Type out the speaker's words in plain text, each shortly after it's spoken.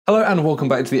Hello and welcome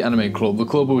back to the Anime Club, the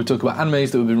club where we talk about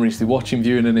animes that we've been recently watching,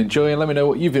 viewing and enjoying. Let me know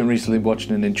what you've been recently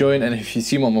watching and enjoying, and if you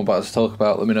see what I'm about to talk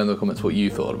about, let me know in the comments what you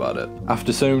thought about it.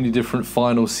 After so many different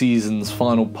final seasons,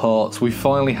 final parts, we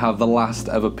finally have the last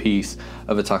ever piece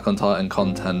of Attack on Titan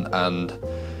content, and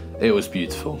it was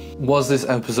beautiful. Was this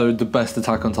episode the best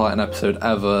Attack on Titan episode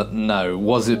ever? No.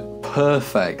 Was it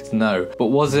perfect? No. But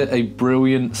was it a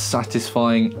brilliant,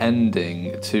 satisfying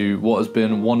ending to what has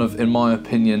been one of, in my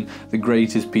opinion, the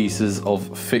greatest pieces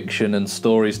of fiction and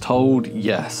stories told?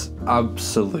 Yes,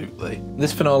 absolutely.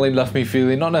 This finale left me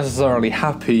feeling not necessarily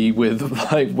happy with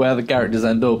where the characters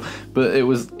end up, but it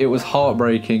was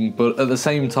heartbreaking, but at the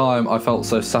same time I felt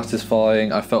so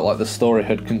satisfying. I felt like the story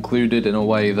had concluded in a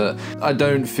way that I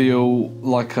don't feel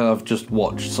like I've just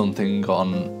watched something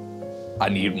on I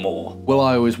need more. Will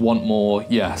I always want more?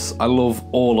 Yes. I love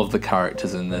all of the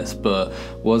characters in this, but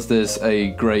was this a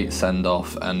great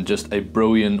send-off and just a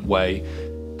brilliant way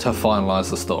to finalise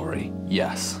the story?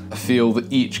 Yes. I feel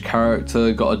that each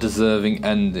character got a deserving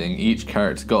ending. Each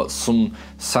character got some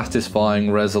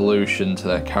satisfying resolution to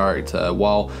their character.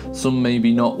 While some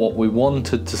maybe not what we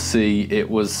wanted to see, it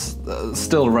was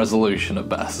still a resolution at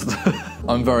best.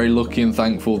 I'm very lucky and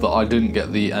thankful that I didn't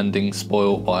get the ending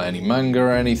spoiled by any manga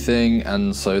or anything,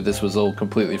 and so this was all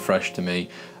completely fresh to me.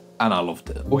 And I loved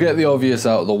it. We'll get the obvious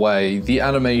out of the way, the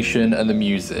animation and the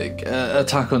music.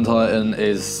 Attack on Titan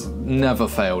is never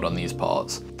failed on these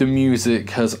parts. The music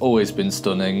has always been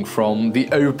stunning, from the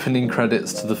opening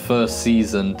credits to the first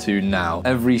season to now.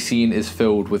 Every scene is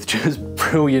filled with just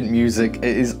brilliant music.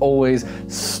 It is always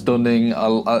stunning.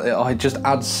 I just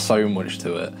add so much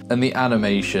to it. And the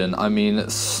animation, I mean,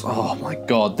 oh my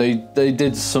god, they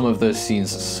did some of those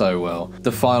scenes so well.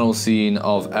 The final scene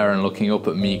of Eren looking up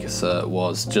at Mikasa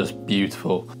was just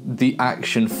beautiful. The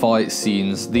action fight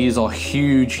scenes, these are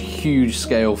huge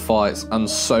scale fights and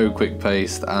so quick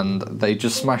paced, and they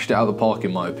just smashed it out of the park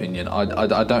in my opinion. I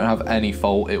don't have any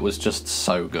fault, it was just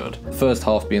so good. First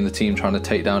half being the team trying to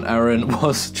take down Eren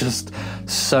was just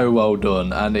so well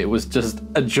done, and it was just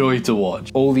a joy to watch.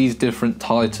 All these different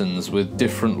Titans with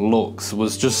different looks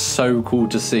was just so cool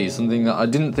to see, something that I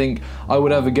didn't think I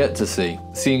would ever get to see.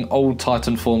 Seeing old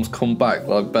Titan forms come back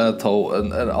like Bertolt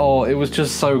and oh, it was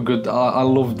just so good. I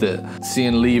loved it.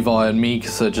 Seeing Levi and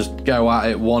Mikasa just go at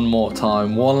it one more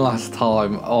time, one last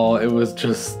time. Oh, it was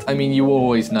just, I mean, you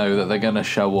always know that they're gonna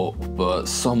show up, but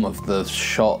some of the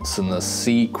shots and the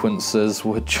sequences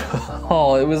were just,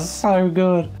 oh, it was so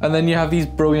good. And then you have these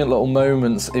brilliant little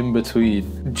moments in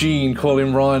between. Jean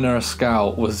calling Reiner a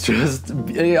scout was just,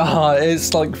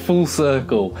 it's like full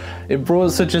circle. It brought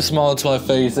such a smile to my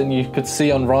face, and you could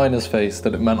see on Reiner's face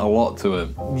that it meant a lot to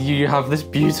him. You have this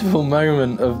beautiful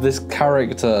moment of this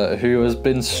character who has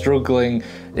been struggling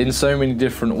in so many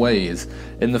different ways.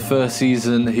 In the first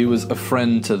season, he was a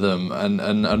friend to them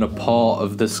and a part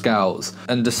of the scouts,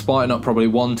 and despite not probably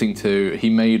wanting to, he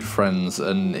made friends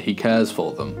and he cares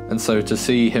for them. And so to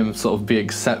see him sort of be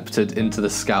accepted into the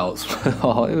scouts,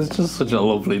 oh, it was just such a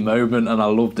lovely moment, and I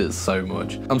loved it so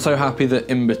much. I'm so happy that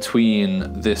in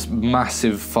between this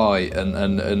massive fight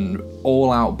and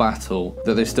all-out battle,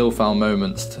 that they still found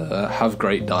moments to have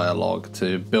great dialogue,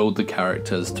 to build the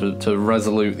characters, to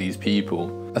resolute these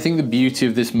people. I think the beauty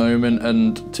of this moment,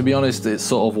 and to be honest, it's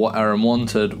sort of what Eren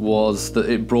wanted, was that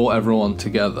it brought everyone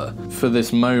together. For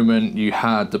this moment, you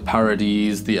had the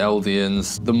Paradis, the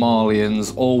Eldians, the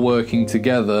Marlians, all working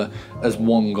together as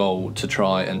one goal to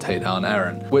try and take down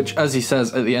Eren. Which, as he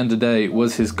says at the end of the day,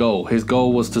 was his goal. His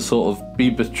goal was to sort of be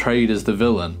betrayed as the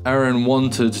villain. Eren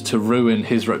wanted to ruin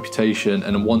his reputation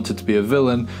and wanted to be a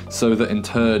villain so that in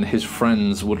turn his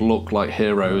friends would look like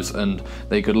heroes and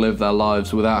they could live their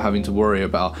lives without having to worry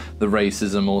about the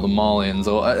racism or the Marlians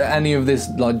or any of this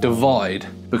like divide,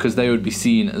 because they would be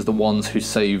seen as the ones who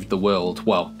saved the world.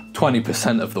 Well,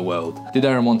 20% of the world. Did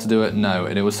Eren want to do it? No,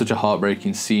 and it was such a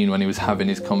heartbreaking scene when he was having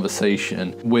his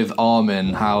conversation with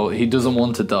Armin, how he doesn't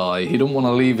want to die, he don't want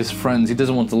to leave his friends, he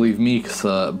doesn't want to leave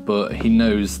Mikasa, but he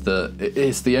knows that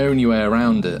it's the only way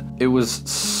around it. It was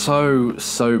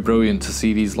so brilliant to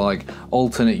see these like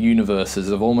alternate universes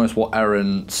of almost what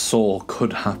Eren saw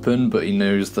could happen, but he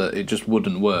knows that it just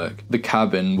wouldn't work. The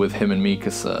cabin with him and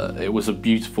Mikasa, it was a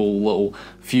beautiful little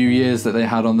few years that they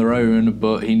had on their own,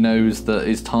 but he knows that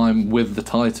his time with the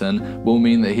Titan will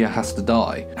mean that he has to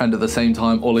die. And at the same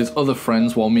time, all his other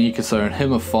friends, while Mikasa and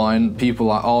him are fine, people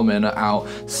like Armin are out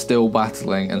still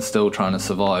battling and still trying to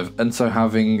survive. And so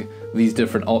having these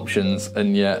different options,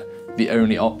 and yet the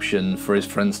only option for his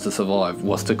friends to survive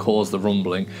was to cause the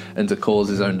rumbling and to cause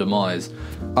his own demise.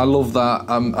 I love that.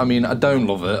 I mean, I don't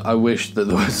love it. I wish that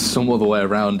there was some other way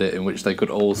around it in which they could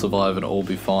all survive and all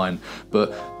be fine.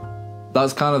 But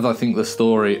That's kind of, I think, the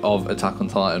story of Attack on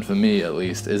Titan, for me at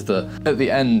least, is that at the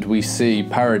end we see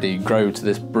Paradis grow to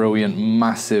this brilliant,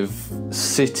 massive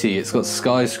city. It's got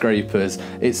skyscrapers,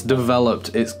 it's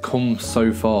developed, it's come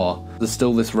so far. There's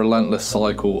still this relentless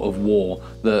cycle of war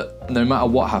that no matter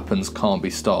what happens can't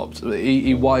be stopped.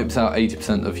 He wipes out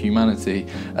 80% of humanity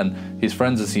and his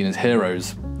friends are seen as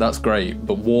heroes. That's great,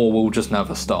 but war will just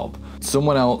never stop.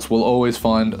 Someone else will always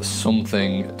find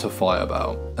something to fight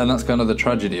about. And that's kind of the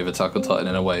tragedy of Attack on Titan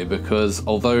in a way, because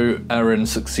although Eren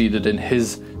succeeded in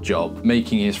his job,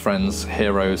 making his friends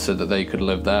heroes so that they could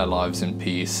live their lives in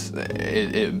peace,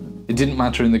 it didn't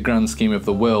matter in the grand scheme of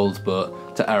the world,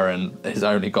 but to Eren, his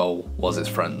only goal was his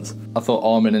friends. I thought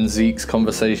Armin and Zeke's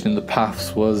conversation in the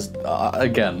paths was,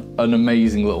 again, an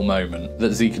amazing little moment.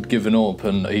 That Zeke had given up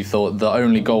and he thought the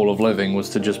only goal of living was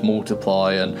to just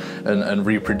multiply and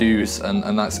reproduce,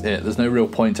 and that's it. There's no real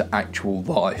point to actual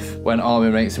life. When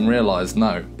Armin makes him realise,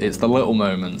 no, it's the little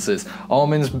moments. It's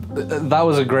Armin's, that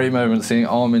was a great moment, seeing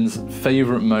Armin's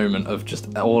favourite moment of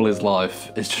just all his life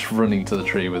is just running to the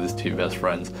tree with his two best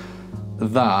friends.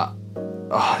 That,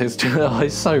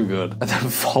 it's so good. And then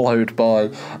followed by,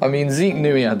 I mean, Zeke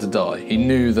knew he had to die. He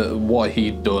knew that what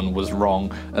he'd done was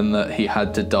wrong and that he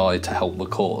had to die to help the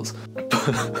cause.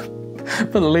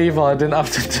 But Levi didn't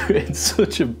have to do it in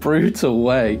such a brutal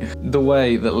way. The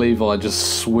way that Levi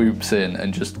just swoops in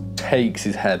and just takes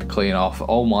his head clean off.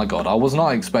 Oh my god, I was not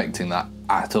expecting that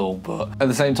at all, but at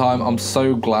the same time I'm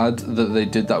so glad that they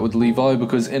did that with Levi,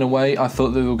 because in a way I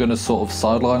thought they were going to sort of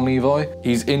sideline Levi.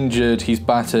 He's injured, he's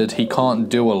battered, he can't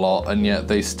do a lot, and yet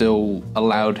they still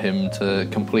allowed him to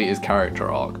complete his character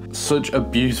arc. Such a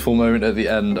beautiful moment at the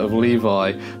end of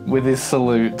Levi with his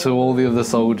salute to all the other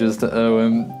soldiers, to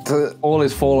Owen, to all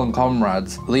his fallen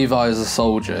comrades. Levi is a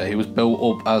soldier, he was built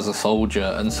up as a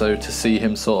soldier, and so to see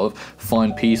him sort of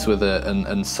find peace with it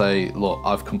and say, look,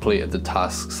 I've completed the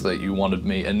tasks that you wanted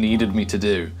me and needed me to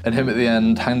do, and him at the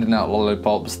end handing out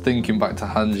lollipops, thinking back to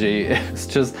Hanji,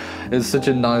 it's such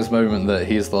a nice moment that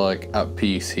he's like at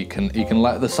peace. He can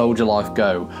let the soldier life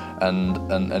go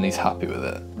and he's happy with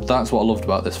it. That's what I loved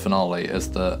about this finale, is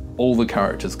that all the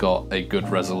characters got a good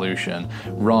resolution.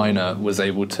 Reiner was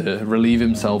able to relieve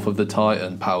himself of the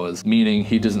Titan powers, meaning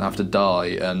he doesn't have to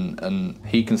die and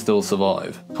he can still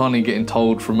survive. Connie getting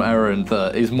told from Eren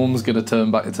that his mum's gonna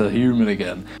turn back to human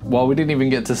again. While we didn't even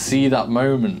get to see that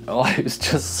moment, it's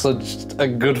just such a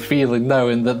good feeling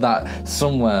knowing that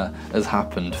somewhere has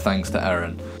happened thanks to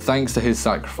Eren. Thanks to his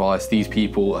sacrifice, these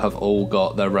people have all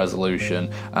got their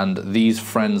resolution, and these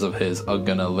friends of his are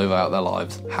gonna live out their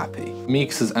lives happy.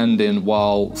 Mikasa's ending,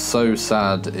 while so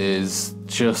sad, is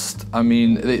just, I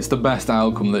mean, it's the best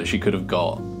outcome that she could have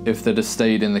got. If they'd have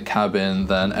stayed in the cabin,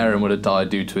 then Eren would have died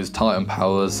due to his Titan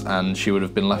powers, and she would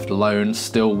have been left alone,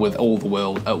 still with all the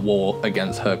world at war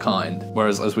against her kind.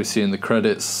 Whereas, as we see in the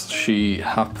credits, she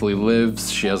happily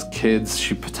lives, she has kids,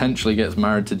 she potentially gets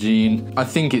married to Jean. I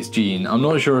think it's Jean. I'm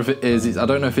not sure if it is. I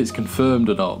don't know if it's confirmed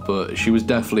or not, but she was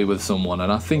definitely with someone,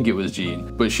 and I think it was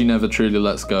Jean. But she never truly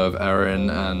lets go of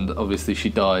Eren, and obviously she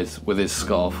dies with his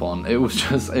scarf on. It was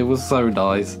so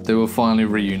nice. They were finally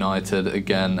reunited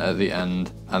again at the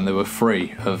end, and they were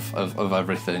free of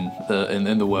everything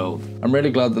in the world. I'm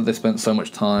really glad that they spent so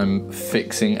much time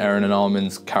fixing Eren and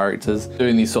Armin's characters,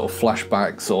 doing these sort of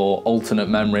flashbacks or alternate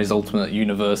memories, alternate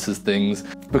universes things,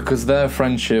 because their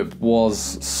friendship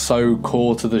was so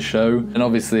core to the show, and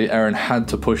obviously Eren had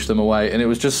to push them away, and it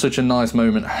was just such a nice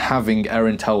moment having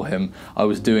Eren tell him, I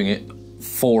was doing it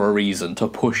for a reason, to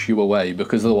push you away,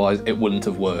 because otherwise it wouldn't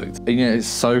have worked. And yeah, it's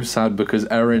so sad because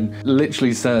Eren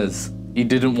literally says he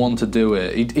didn't want to do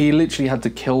it. He literally had to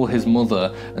kill his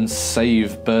mother and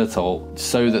save Bertolt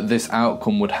so that this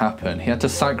outcome would happen. He had to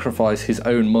sacrifice his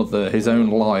own mother, his own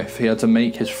life. He had to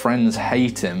make his friends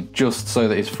hate him just so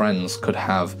that his friends could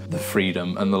have the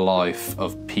freedom and the life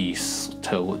of peace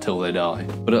till they die.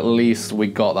 But at least we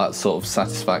got that sort of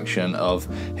satisfaction of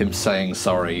him saying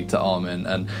sorry to Armin,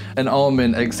 and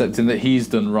Armin accepting that he's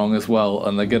done wrong as well,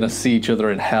 and they're gonna see each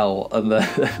other in hell. And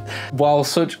while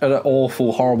such an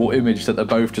awful, horrible image that they're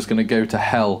both just gonna go to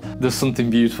hell, there's something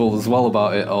beautiful as well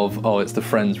about it of, oh, it's the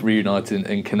friends reuniting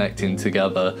and connecting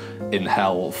together in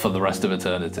hell for the rest of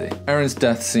eternity. Eren's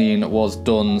death scene was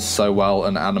done so well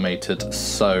and animated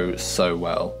so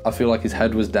well. I feel like his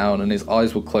head was down and his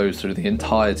eyes were closed through the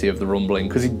entirety of the rumbling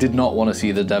because he did not want to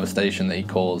see the devastation that he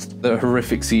caused. The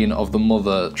horrific scene of the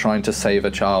mother trying to save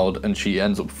a child and she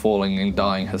ends up falling and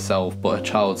dying herself, but her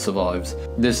child survives.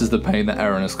 This is the pain that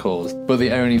Eren has caused. But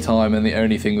the only time and the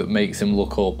only thing that makes him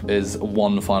look up is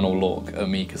one final look at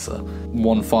Mikasa.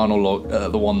 One final look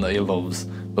at the one that he loves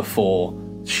before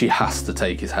she has to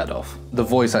take his head off. The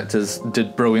voice actors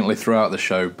did brilliantly throughout the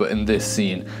show, but in this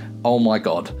scene, oh my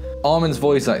god. Armin's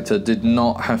voice actor did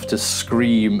not have to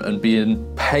scream and be in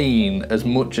pain as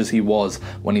much as he was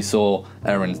when he saw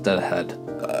Eren's dead head.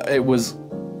 It was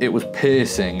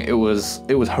piercing, it was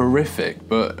horrific,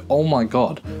 but oh my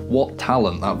god, what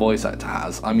talent that voice actor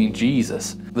has. I mean,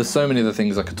 Jesus. There's so many other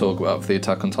things I could talk about for the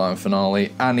Attack on Titan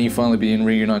finale. Annie finally being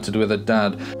reunited with her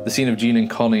dad, the scene of Jean and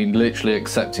Connie literally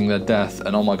accepting their death,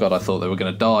 and oh my god, I thought they were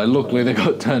going to die. Luckily they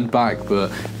got turned back, but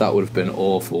that would have been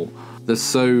awful. There's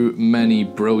so many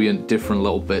brilliant different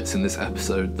little bits in this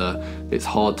episode that it's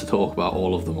hard to talk about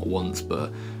all of them at once,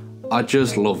 but I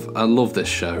love this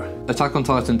show. Attack on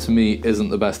Titan to me isn't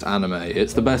the best anime,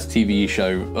 it's the best TV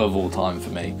show of all time for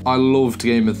me. I loved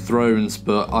Game of Thrones,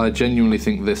 but I genuinely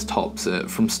think this tops it.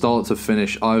 From start to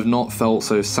finish, I've not felt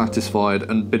so satisfied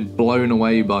and been blown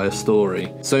away by a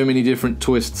story. So many different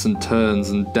twists and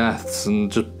turns and deaths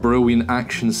and just brilliant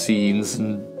action scenes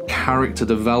and character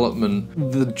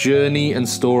development. The journey and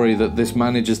story that this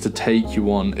manages to take you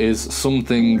on is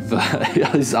something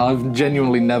that I've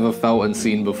genuinely never felt and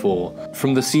seen before.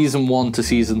 From the season 1 to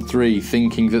season 3,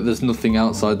 thinking that there's nothing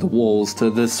outside the walls, to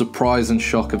the surprise and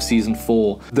shock of season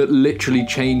 4 that literally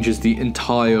changes the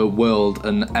entire world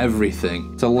and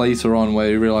everything, to later on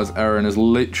where you realise Eren has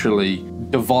literally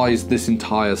devised this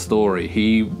entire story.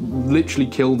 He literally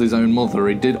killed his own mother.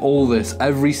 He did all this.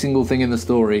 Every single thing in the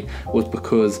story was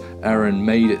because Eren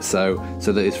made it so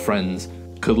that his friends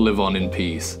could live on in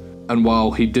peace. And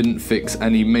while he didn't fix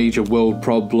any major world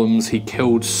problems, he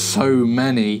killed so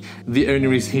many, the only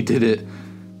reason he did it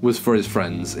was for his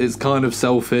friends. It's kind of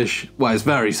selfish. Well, it's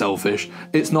very selfish.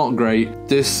 It's not great.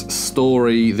 This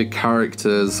story, the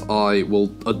characters, I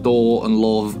will adore and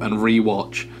love and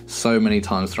rewatch so many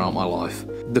times throughout my life.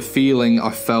 The feeling I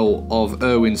felt of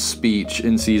Erwin's speech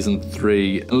in season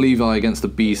 3, Levi against the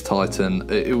Beast Titan,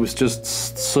 it was just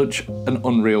such an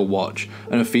unreal watch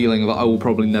and a feeling that I will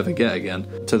probably never get again.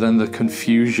 To then the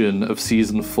confusion of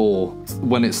season 4.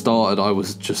 When it started, I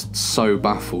was just so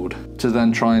baffled. To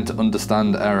then trying to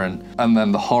understand Eren, and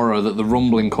then the horror that the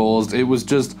rumbling caused. It was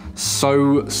just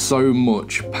so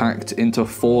much packed into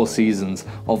 4 seasons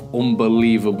of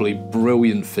unbelievably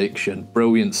brilliant fiction,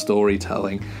 brilliant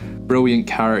storytelling, brilliant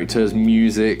characters,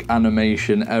 music,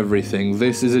 animation, everything.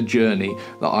 This is a journey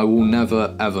that I will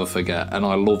never ever forget, and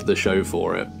I love the show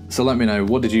for it. So let me know,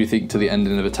 what did you think to the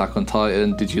ending of Attack on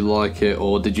Titan? Did you like it,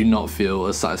 or did you not feel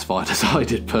as satisfied as I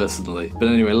did personally? But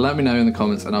anyway, let me know in the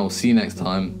comments, and I will see you next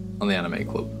time on the Anime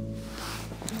Club.